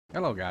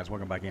Hello guys,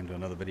 welcome back into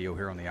another video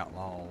here on the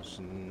Outlaws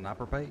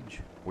Sniper page.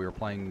 We are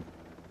playing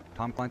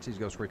Tom Clancy's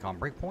Ghost Recon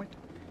Breakpoint,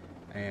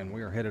 and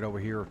we are headed over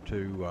here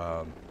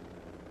to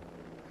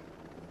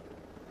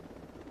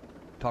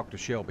talk to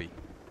Shelby.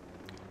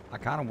 I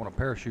kind of want to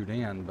parachute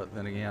in, but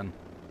then again,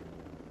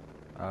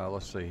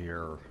 let's see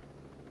here.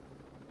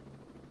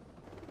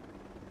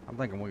 I'm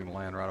thinking we can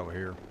land right over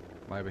here,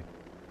 maybe.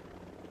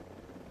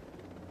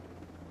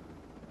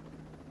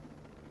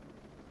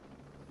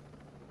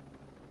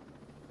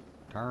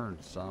 Turn,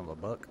 son of a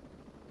buck.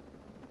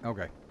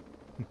 Okay.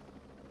 I'm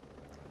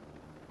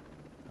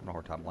having a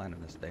hard time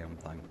landing this damn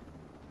thing.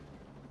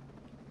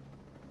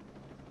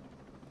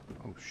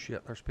 Oh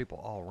shit, there's people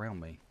all around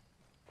me.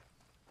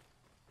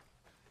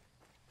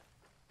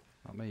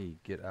 Let me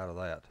get out of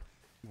that.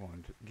 I'm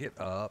going to get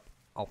up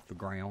off the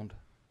ground.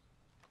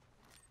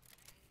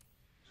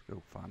 Let's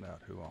go find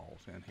out who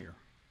all's in here.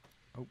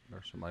 Oh,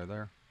 there's somebody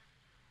there.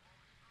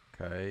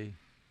 Okay.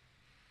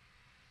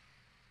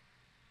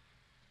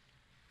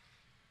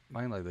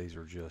 Mainly these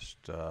are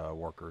just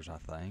workers, I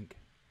think.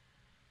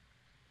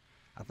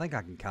 I think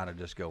I can kind of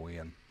just go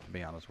in, to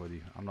be honest with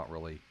you. I'm not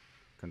really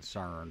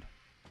concerned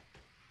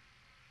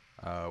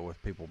with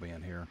people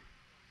being here.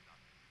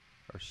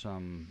 There's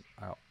some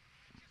out.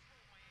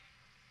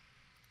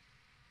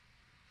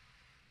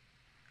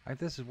 I think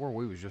this is where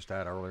we was just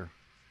at earlier.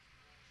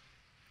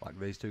 Like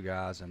these two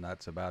guys, and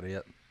that's about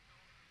it.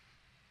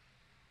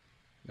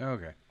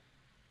 Okay.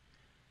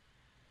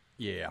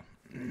 Yeah.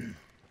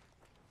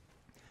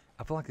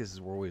 I feel like this is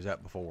where we was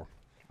at before.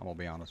 I'm gonna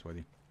be honest with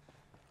you.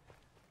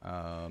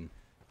 There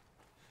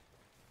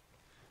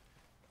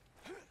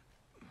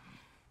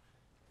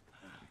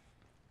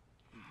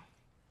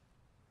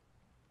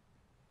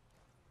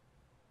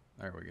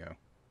we go.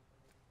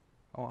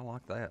 Oh, I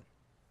like that.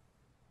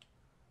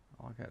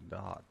 I like that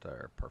dot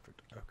there.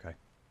 Perfect. Okay.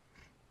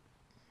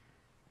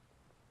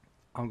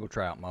 I'm gonna go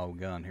try out my old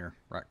gun here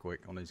right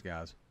quick on these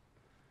guys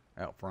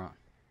out front.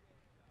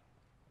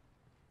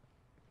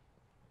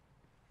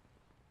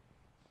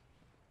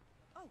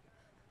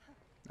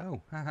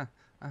 Oh, haha,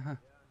 uh-huh.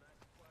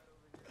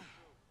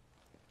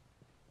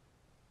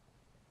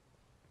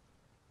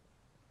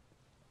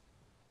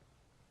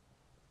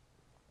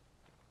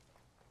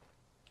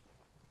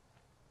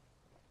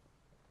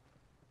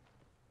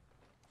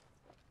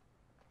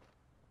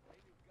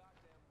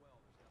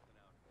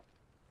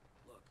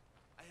 Look,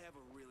 I have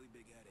a really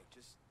big headache.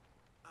 Just,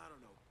 I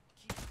don't know.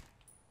 Keep...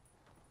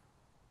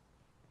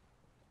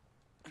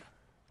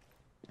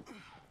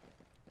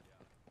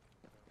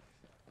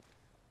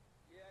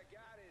 Yeah,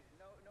 got it.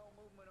 No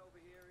movement over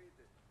here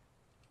either.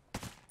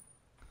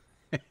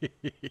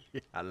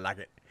 I like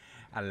it.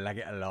 I like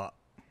it a lot.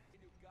 You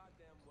do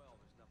goddamn well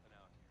there's nothing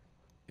out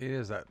here. It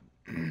is that.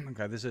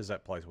 Okay, this is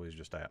that place we was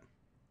just at.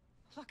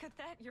 Look at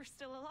that, you're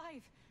still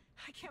alive.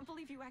 I can't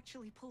believe you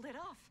actually pulled it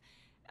off.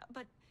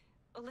 But,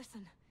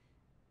 listen,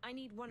 I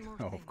need one more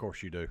Oh, thing. of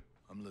course you do.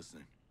 I'm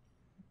listening.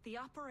 The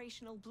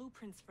operational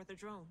blueprints for the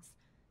drones.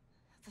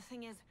 The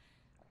thing is,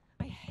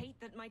 I hate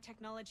that my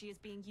technology is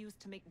being used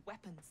to make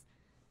weapons.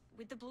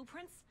 With the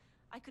blueprints,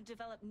 I could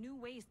develop new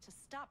ways to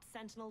stop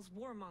Sentinel's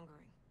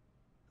warmongering.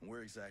 And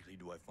where exactly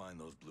do I find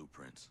those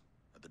blueprints?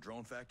 At the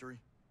drone factory?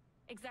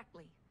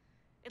 Exactly.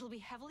 It'll be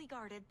heavily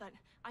guarded, but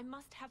I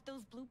must have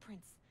those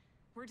blueprints.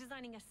 We're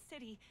designing a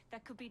city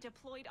that could be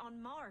deployed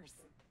on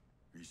Mars.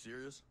 Are you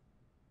serious?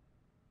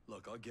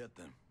 Look, I'll get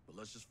them, but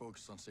let's just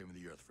focus on saving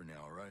the Earth for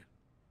now, all right?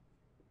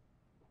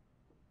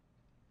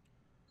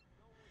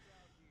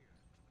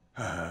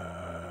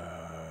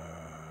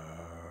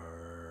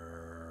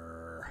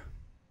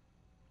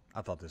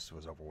 I thought this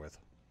was over with.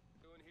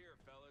 Doing here,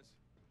 fellas.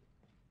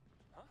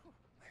 Huh?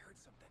 I heard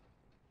something.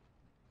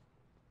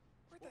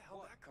 Where the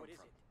hell that come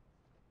from?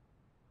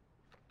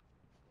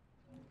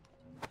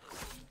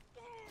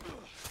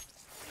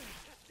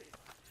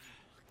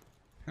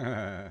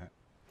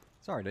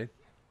 Sorry, dude.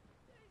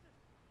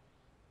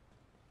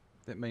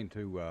 Didn't mean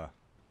to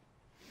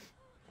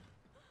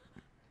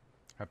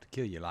have to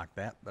kill you like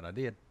that, but I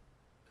did.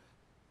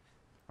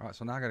 Alright,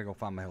 so now I gotta go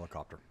find my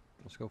helicopter.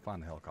 Let's go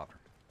find the helicopter.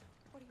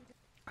 What are you doing?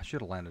 I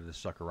should have landed this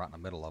sucker right in the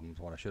middle of them, is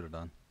what I should have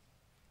done.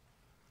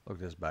 Look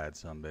at this bad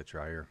sumbitch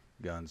right here.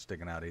 Guns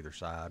sticking out either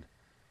side.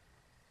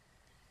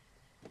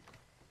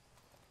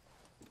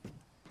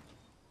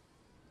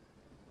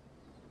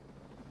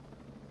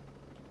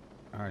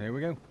 Alright, here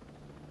we go.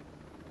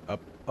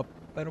 Up, up,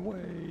 and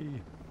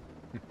away.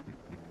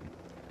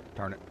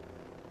 Turn it.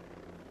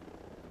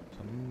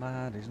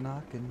 Somebody's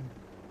knocking.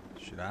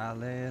 Should I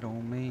let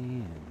 'em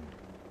in?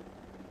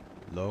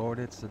 Lord,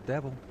 it's the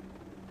devil.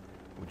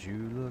 Would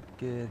you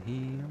look at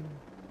him?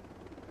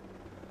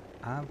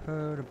 I've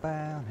heard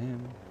about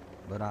him,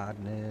 but I'd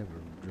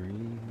never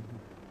dreamed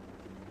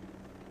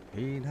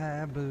he'd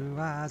have blue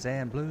eyes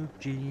and blue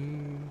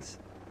jeans.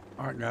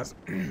 Alright, guys.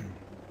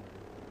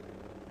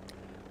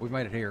 We've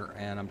made it here,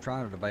 and I'm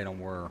trying to debate on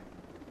where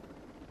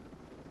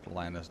to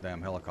land this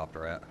damn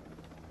helicopter at.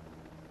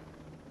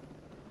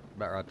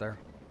 About right there.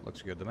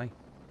 Looks good to me.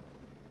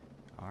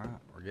 Alright,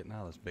 we're getting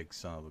out of this big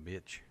son of a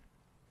bitch.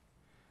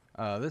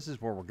 This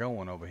is where we're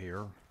going over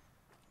here.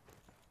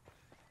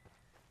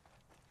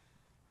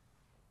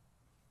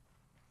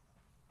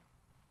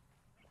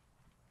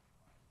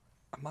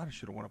 I might have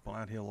should have went up on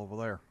that hill over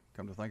there,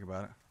 come to think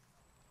about it.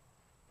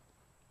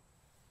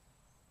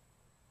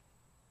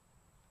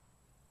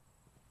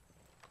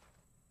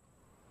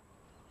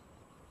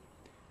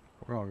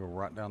 We're gonna go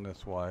right down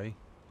this way.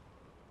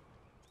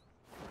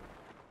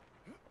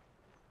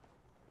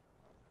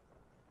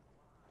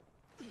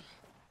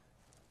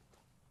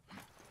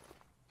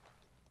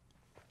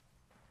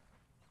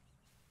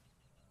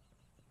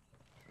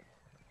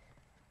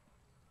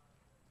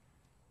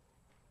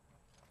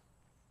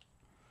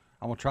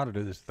 I'm gonna try to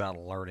do this without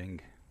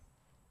alerting.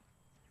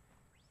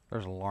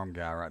 There's an alarm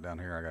guy right down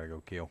here I gotta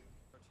go kill.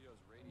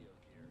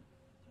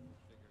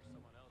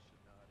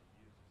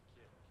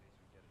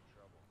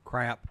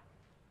 Crap.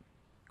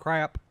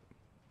 Crap.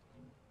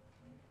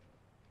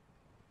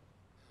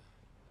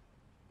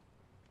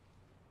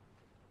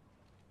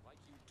 Like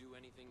you'd do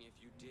anything if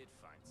you did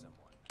find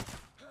someone.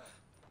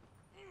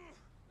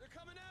 They're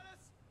coming at us!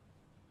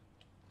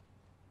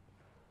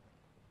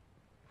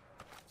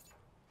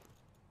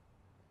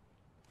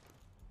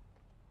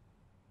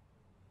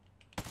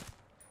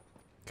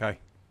 Okay.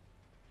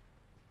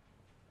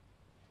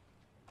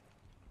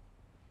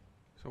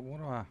 So what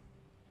do I...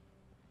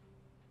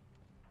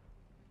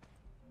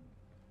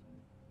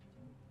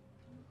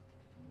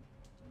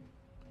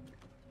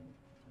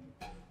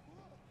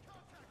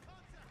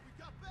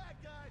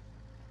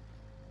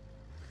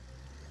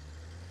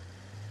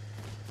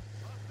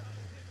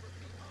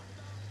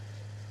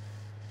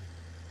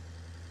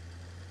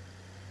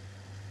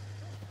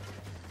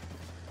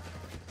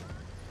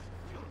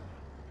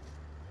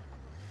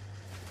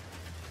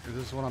 Is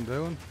this what I'm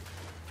doing?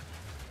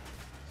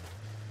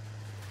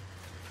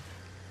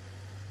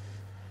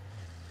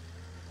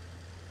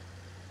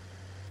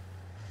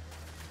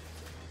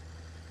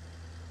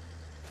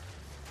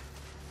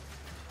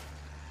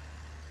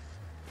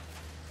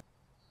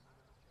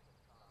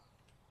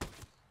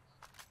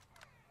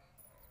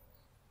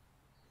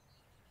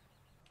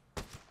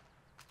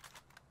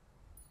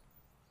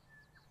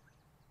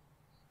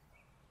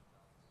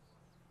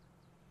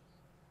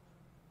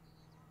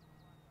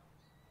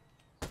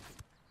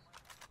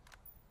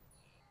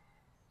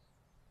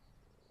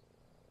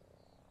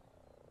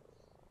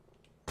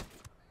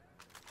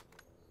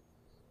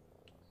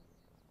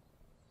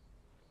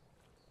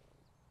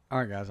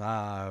 Alright guys,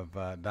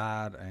 I've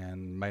died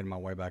and made my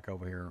way back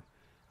over here.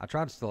 I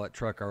tried to steal that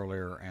truck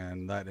earlier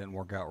and that didn't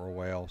work out real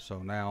well, so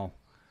now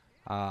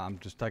I'm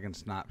just taking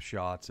snipe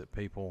shots at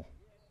people.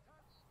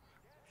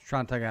 Just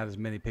trying to take out as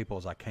many people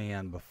as I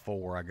can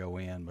before I go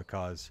in,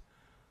 because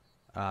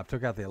I've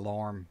took out the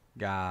alarm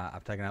guy,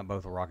 I've taken out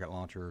both the rocket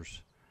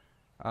launchers.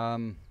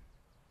 And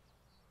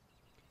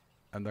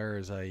there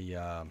is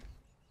a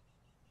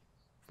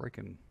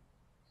freaking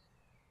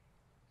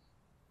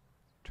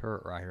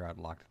turret right here I'd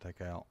like to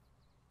take out.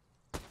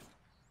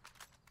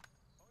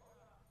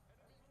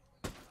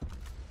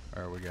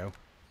 There we go.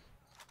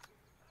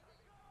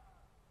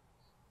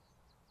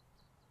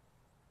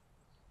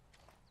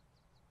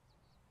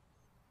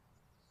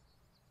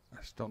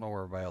 I just don't know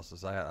where everybody else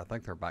is at. I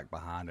think they're back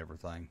behind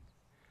everything.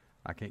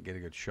 I can't get a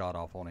good shot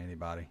off on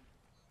anybody.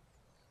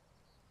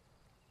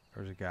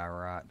 There's a guy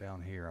right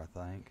down here, I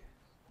think.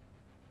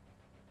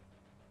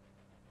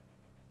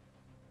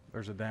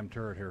 There's a damn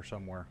turret here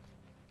somewhere.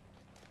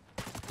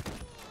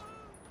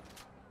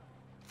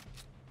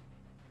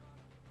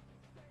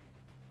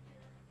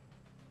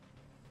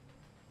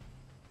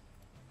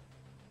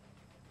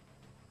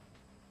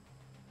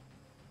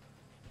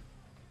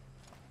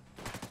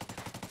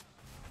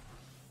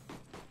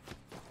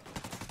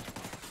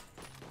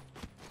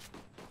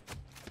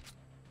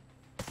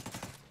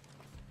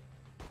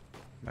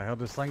 The hell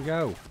does this thing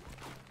go?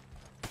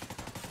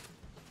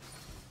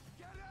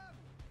 Get him!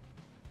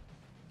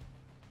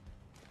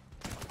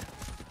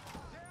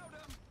 Nailed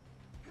him!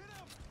 Hit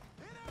him!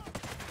 Hit him!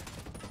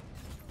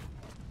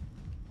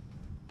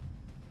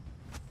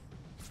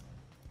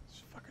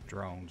 These fucking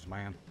drones,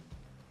 man.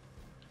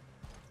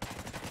 That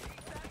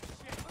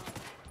shit!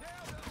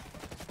 Nailed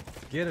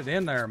him! Get it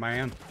in there,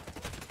 man.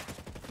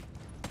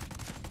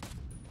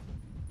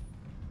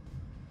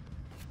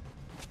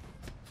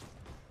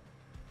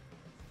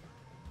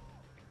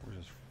 Where's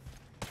this?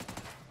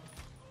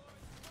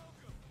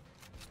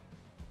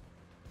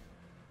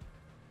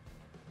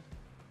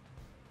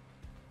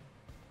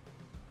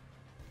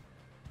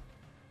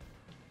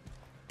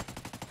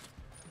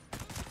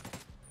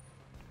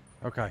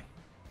 Okay.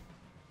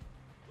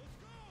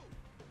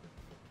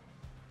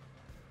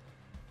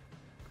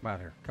 Come out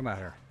here. Come out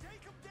here.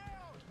 Take him down!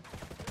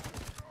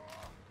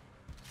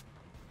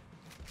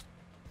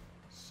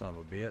 Son of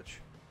a bitch.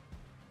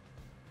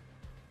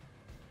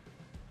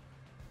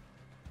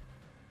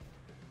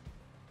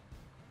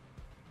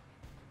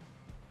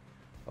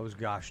 Those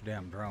gosh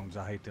damn drones,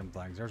 I hate them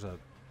things. There's a...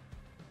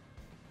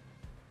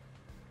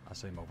 I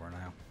see him over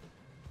now.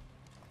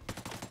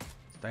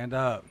 Stand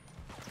up.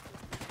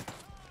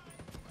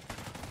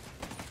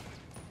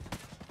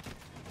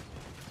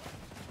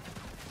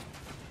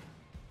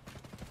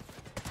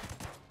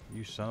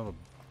 You son of a...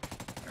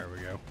 There we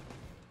go.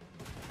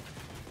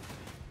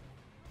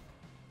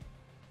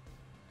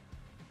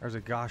 There's a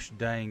gosh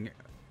dang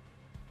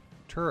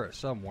turret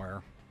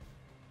somewhere.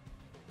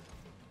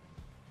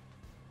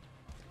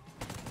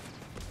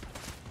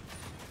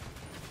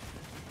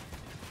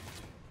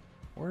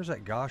 Where's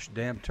that gosh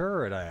damn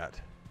turret at?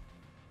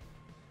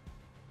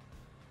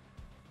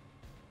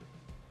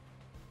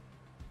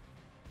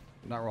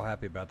 Not real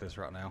happy about this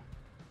right now.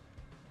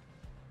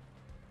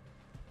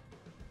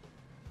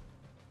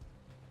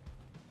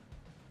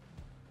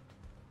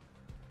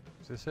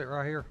 Is this it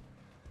right here?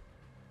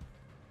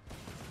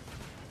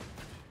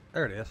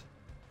 There it is.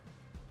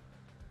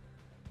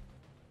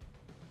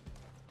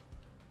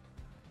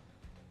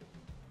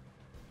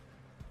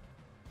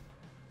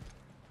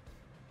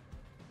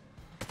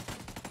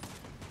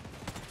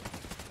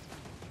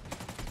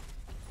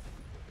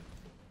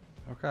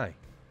 Okay.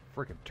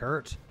 Freaking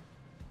turrets.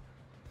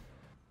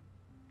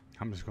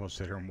 I'm just going to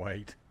sit here and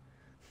wait.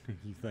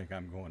 You think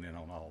I'm going in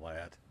on all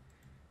that?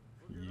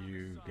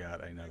 You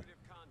got another.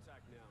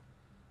 Contact now.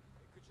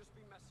 They could just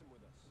be messing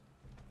with us.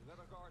 We let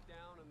our guard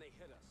down and they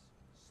hit us.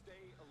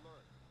 Stay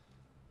alert.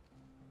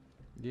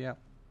 Yep.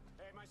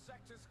 Hey, my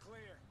sector's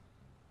clear.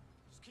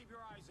 Just keep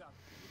your eyes up.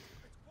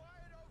 It's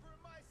quiet over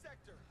in my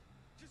sector.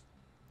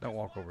 Don't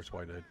walk over this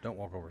way, dude. Don't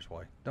walk over this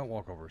way. Don't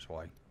walk over this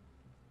way.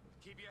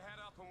 Keep your head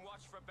up and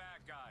watch for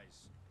bad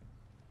guys.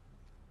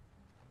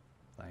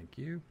 Thank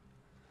you.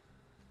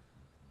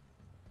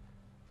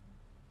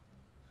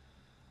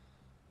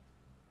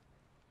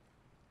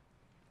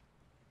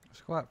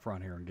 Let's go out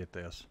front here and get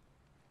this.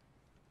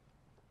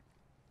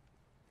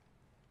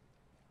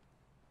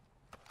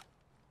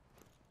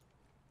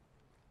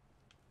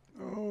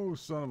 Oh,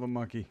 son of a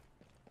monkey.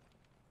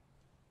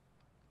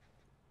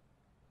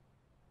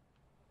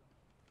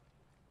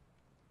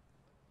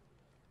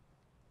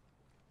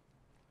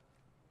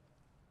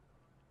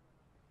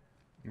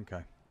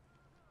 Okay.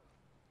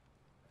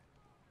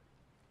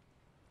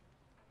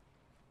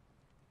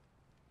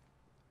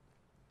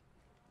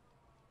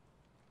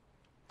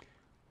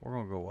 We're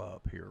going to go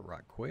up here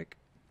right quick.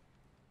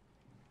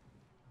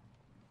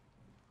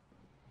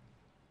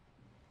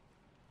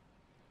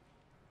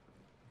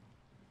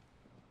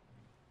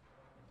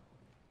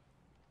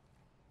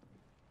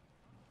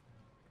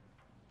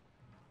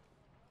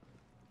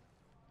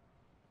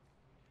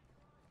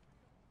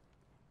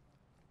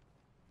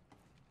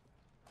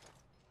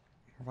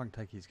 If I can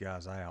take these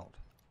guys out.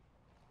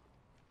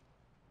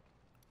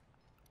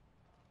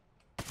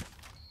 Hey,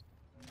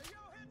 yo,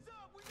 heads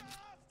up! We got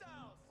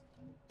hostiles!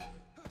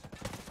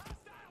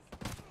 Hostiles!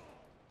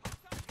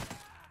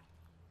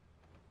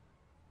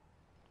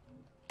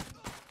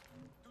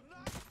 Do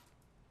not...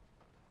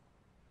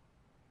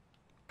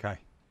 Okay.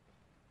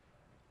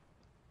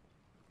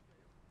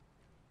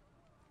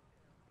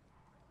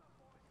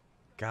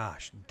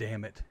 Gosh,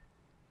 damn it.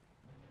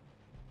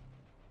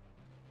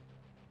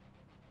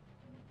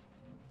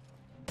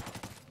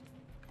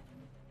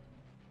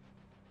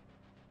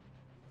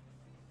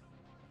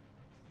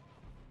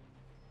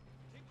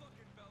 Keep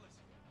looking, fellas.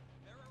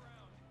 They're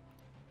around.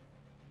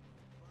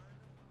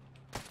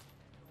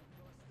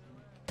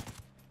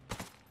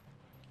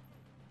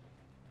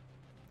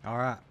 All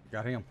right,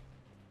 got him.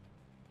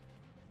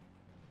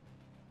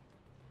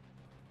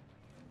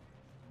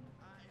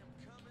 I am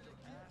coming to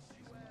get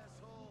you,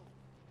 asshole.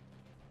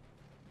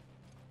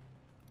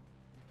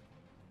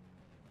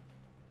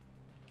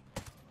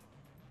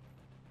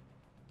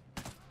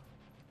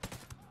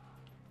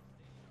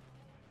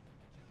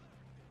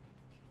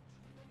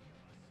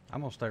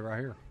 I'm gonna stay right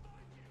here.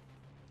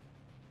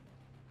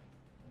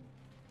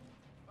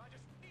 I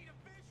just need a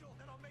visual,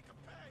 then I'll make him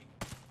pay.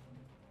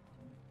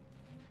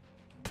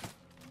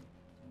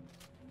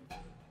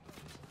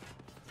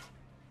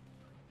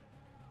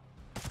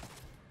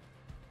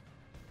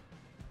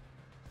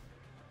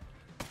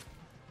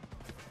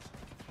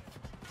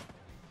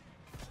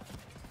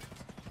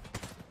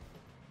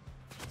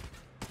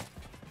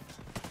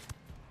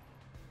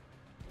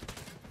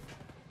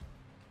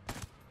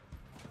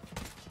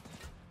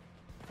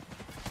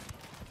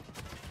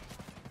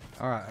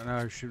 All right,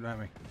 now he's shooting at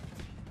me.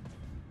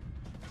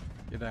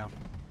 Get down.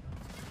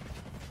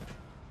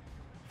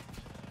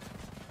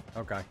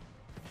 Okay.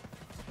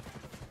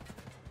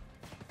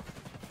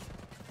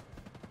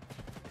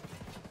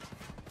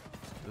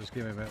 Just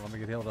give me a minute. Let me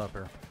get healed up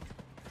here.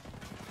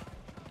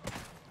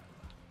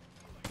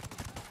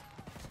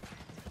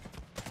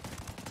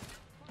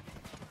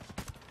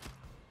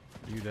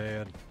 You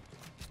dead.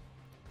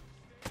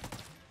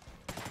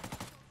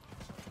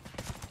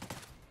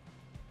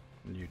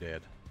 You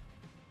dead.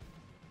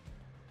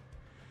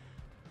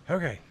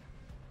 Okay.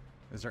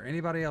 Is there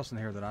anybody else in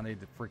here that I need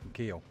to freaking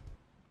kill?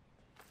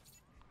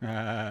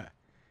 I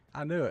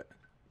knew it.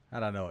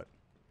 How'd I know it?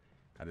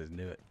 I just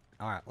knew it.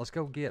 Alright, let's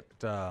go get,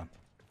 I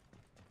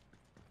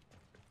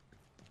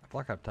feel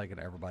like I've taken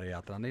everybody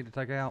out that I need to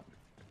take out.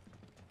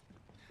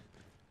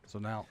 So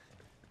now,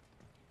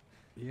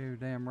 you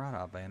damn right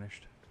I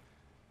vanished.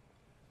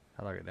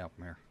 How do I get down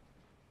from here?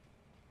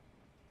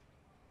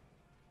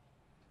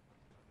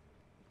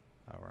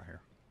 Alright. right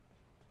here.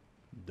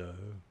 Duh.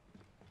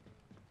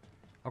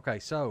 Okay,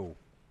 so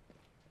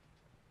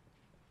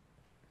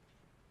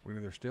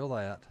there's still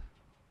that.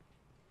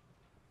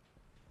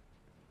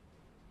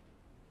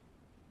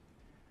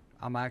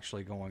 I'm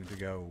actually going to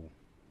go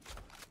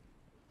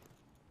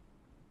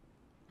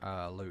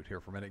loot here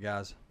for a minute,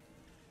 guys.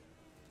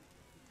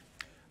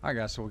 Alright,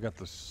 guys, so we got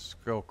the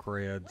skull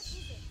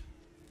creds.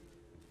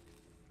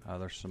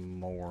 There's some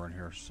more in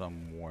here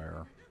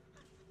somewhere.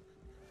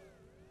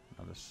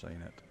 I just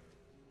seen it.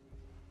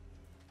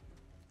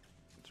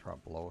 It's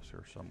right below us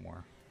here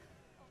somewhere.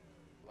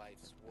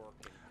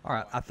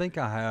 Alright, I think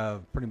I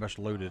have pretty much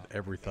looted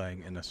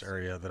everything in this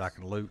area that I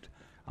can loot.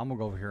 I'm gonna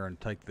go over here and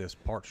take this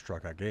parts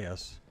truck, I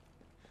guess.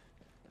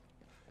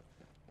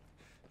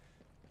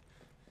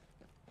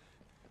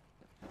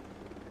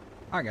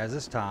 Alright guys,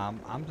 this time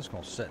I'm just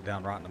gonna sit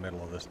down right in the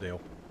middle of this deal.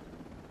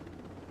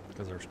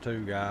 Because there's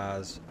two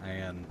guys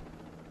and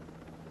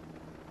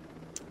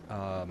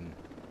I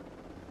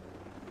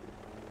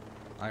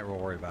ain't real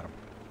worried about them,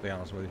 to be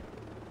honest with you.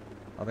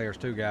 I think there's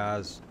two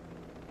guys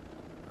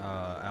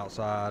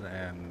outside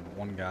and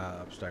one guy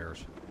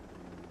upstairs.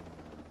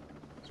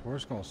 So we're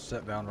just gonna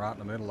sit down right in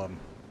the middle of them.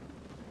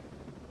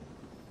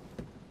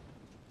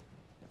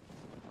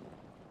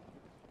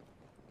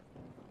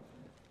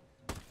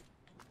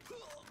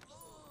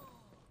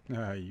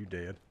 You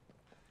did.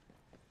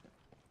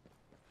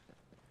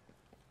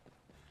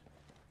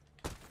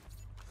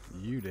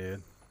 You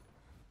did.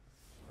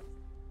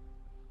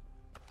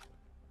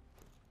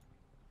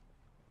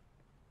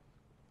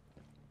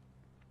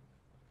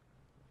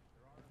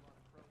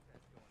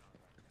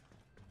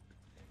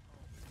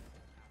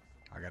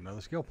 I got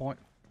another skill point.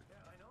 Yeah,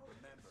 I know.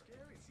 Remember,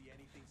 scary. See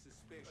anything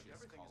suspicious?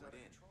 Everything's out of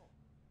control.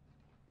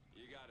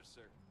 You got it,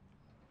 sir.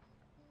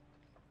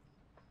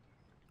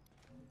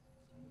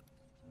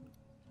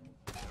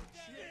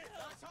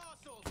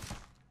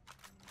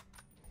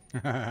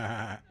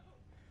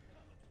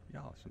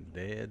 Y'all some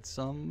dead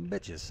some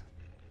bitches.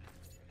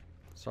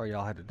 Sorry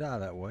y'all had to die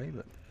that way,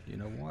 but you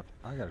know what?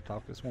 I gotta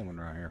talk to this woman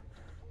right here.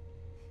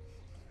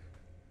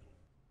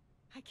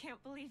 I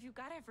can't believe you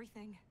got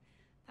everything.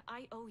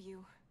 I owe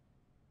you.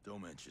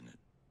 Don't mention it.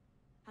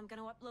 I'm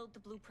gonna upload the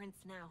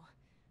blueprints now.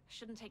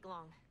 Shouldn't take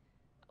long.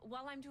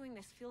 While I'm doing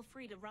this, feel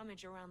free to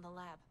rummage around the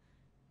lab.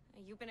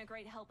 You've been a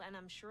great help, and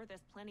I'm sure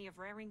there's plenty of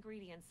rare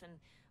ingredients and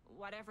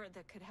whatever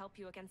that could help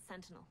you against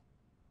Sentinel.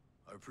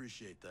 I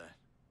appreciate that.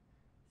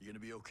 You gonna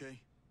be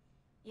okay?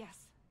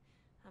 Yes.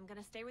 I'm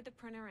gonna stay with the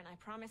printer, and I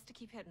promise to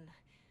keep hidden.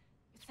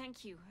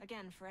 Thank you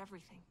again for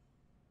everything.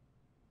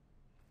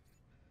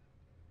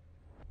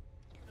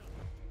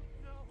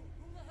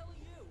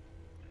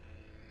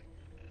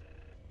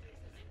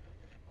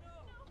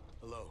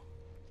 Hello.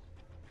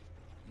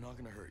 I'm not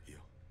gonna hurt you.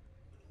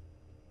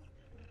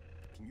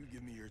 Can you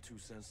give me your 2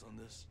 cents on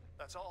this?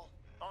 That's all.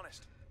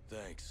 Honest.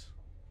 Thanks.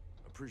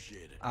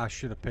 Appreciate it. I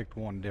should have picked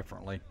one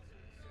differently.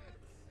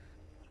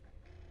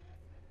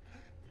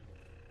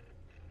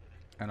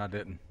 And I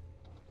didn't.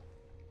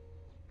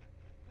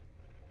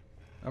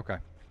 Okay.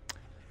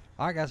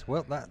 Alright guys,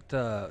 well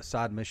that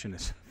side mission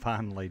is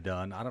finally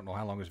done. I don't know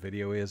how long this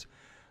video is,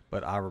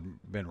 but I've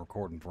been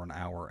recording for 1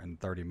 hour and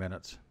 30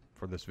 minutes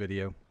for this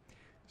video.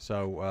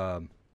 So